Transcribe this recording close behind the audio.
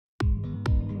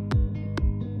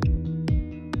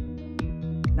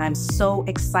I'm so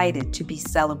excited to be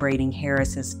celebrating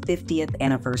Harris's 50th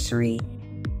anniversary.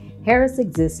 Harris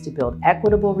exists to build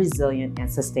equitable, resilient,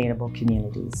 and sustainable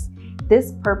communities.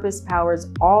 This purpose powers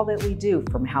all that we do,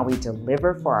 from how we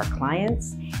deliver for our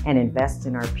clients and invest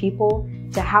in our people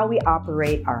to how we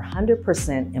operate our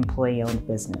 100% employee-owned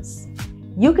business.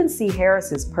 You can see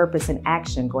Harris's purpose in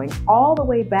action going all the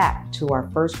way back to our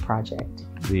first project.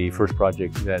 The first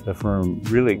project that the firm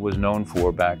really was known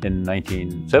for back in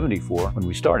 1974 when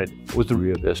we started was the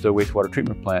Rio Vista wastewater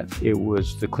treatment plant. It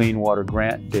was the clean water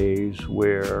grant days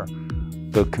where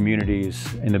the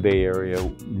communities in the Bay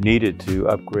Area needed to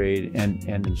upgrade and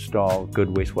install good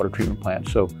wastewater treatment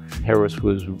plants. So Harris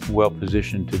was well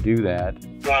positioned to do that.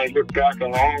 When I look back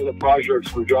on all the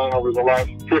projects we've done over the last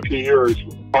 50 years,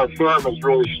 our firm has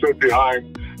really stood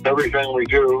behind everything we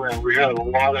do, and we had a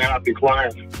lot of happy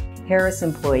clients. Harris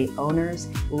employee owners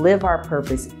live our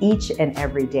purpose each and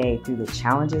every day through the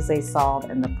challenges they solve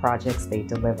and the projects they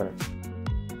deliver.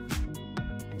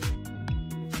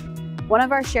 One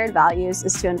of our shared values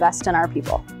is to invest in our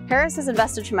people. Harris has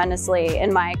invested tremendously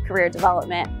in my career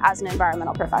development as an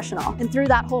environmental professional. And through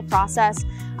that whole process,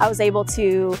 I was able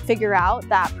to figure out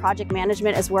that project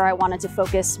management is where I wanted to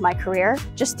focus my career.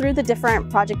 Just through the different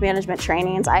project management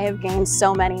trainings, I have gained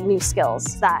so many new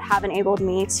skills that have enabled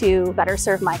me to better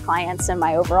serve my clients and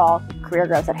my overall career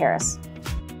growth at Harris.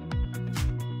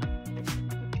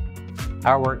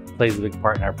 Our work plays a big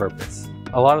part in our purpose.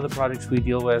 A lot of the projects we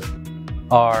deal with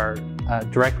are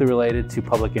directly related to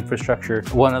public infrastructure.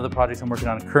 One of the projects I'm working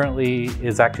on currently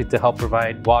is actually to help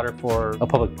provide water for a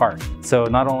public park. So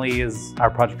not only is our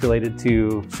project related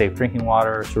to safe drinking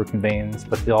water, sewer conveyance,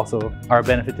 but they also are a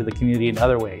benefit to the community in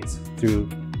other ways through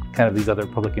kind of these other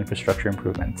public infrastructure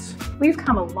improvements. We've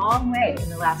come a long way in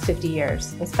the last 50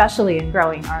 years, especially in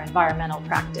growing our environmental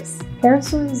practice.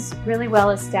 Harris was really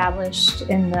well established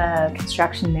in the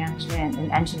construction management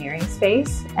and engineering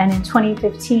space. And in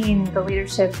 2015, the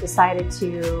leadership decided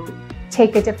to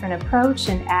take a different approach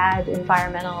and add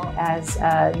environmental as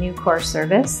a new core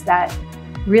service that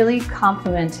really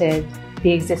complemented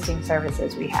the existing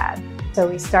services we had. So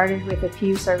we started with a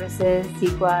few services,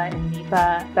 CEQA and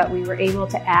NEPA, but we were able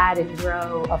to add and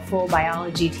grow a full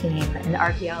biology team, an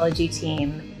archaeology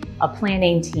team, a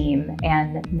planning team,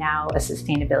 and now a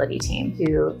sustainability team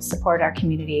to support our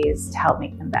communities to help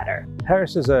make them better.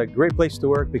 Harris is a great place to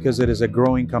work because it is a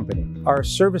growing company. Our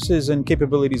services and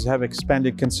capabilities have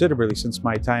expanded considerably since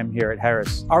my time here at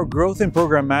Harris. Our growth in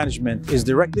program management is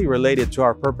directly related to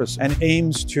our purpose and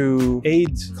aims to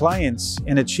aid clients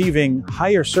in achieving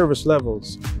higher service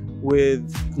levels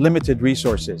with limited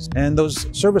resources. And those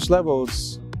service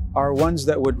levels are ones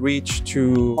that would reach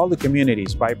to all the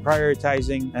communities by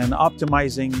prioritizing and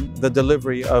optimizing the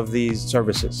delivery of these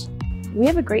services. We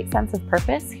have a great sense of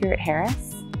purpose here at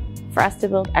Harris. For us to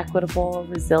build equitable,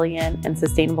 resilient, and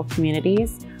sustainable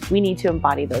communities, we need to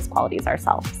embody those qualities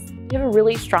ourselves. We have a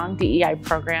really strong DEI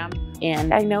program,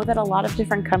 and I know that a lot of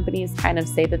different companies kind of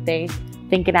say that they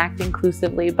think and act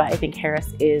inclusively, but I think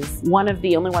Harris is one of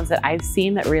the only ones that I've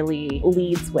seen that really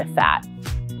leads with that.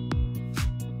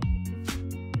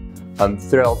 I'm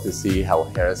thrilled to see how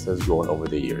Harris has grown over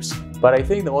the years. But I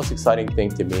think the most exciting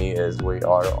thing to me is we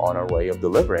are on our way of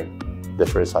delivering the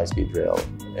first high-speed rail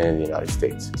in the United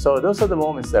States. So those are the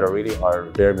moments that are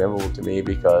very memorable to me,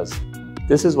 because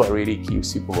this is what really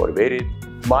keeps people motivated.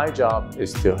 My job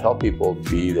is to help people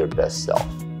be their best self,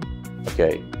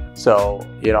 okay? So,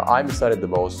 I'm excited the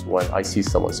most when I see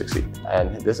someone succeed.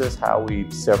 And this is how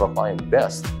we serve our client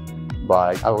best,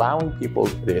 by allowing people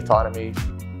the autonomy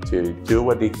to do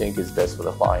what they think is best for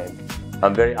the client.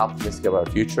 I'm very optimistic about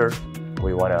our future.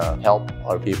 We want to help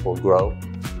our people grow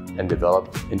and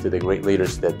develop into the great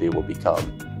leaders that they will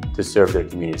become to serve their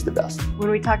communities the best. When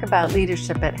we talk about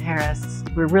leadership at Harris,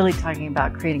 we're really talking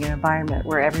about creating an environment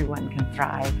where everyone can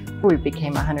thrive. We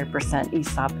became 100%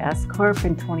 ESOP S Corp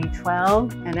in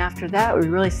 2012, and after that we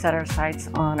really set our sights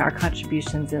on our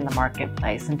contributions in the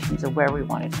marketplace in terms of where we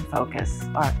wanted to focus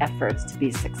our efforts to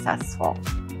be successful.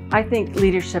 I think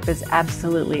leadership is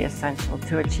absolutely essential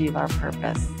to achieve our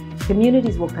purpose.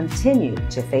 Communities will continue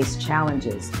to face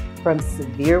challenges from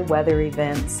severe weather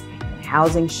events,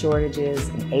 housing shortages,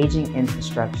 and aging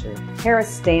infrastructure. Harris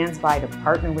stands by to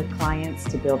partner with clients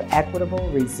to build equitable,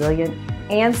 resilient,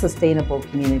 and sustainable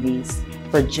communities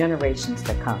for generations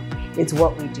to come. It's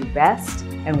what we do best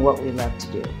and what we love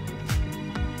to do.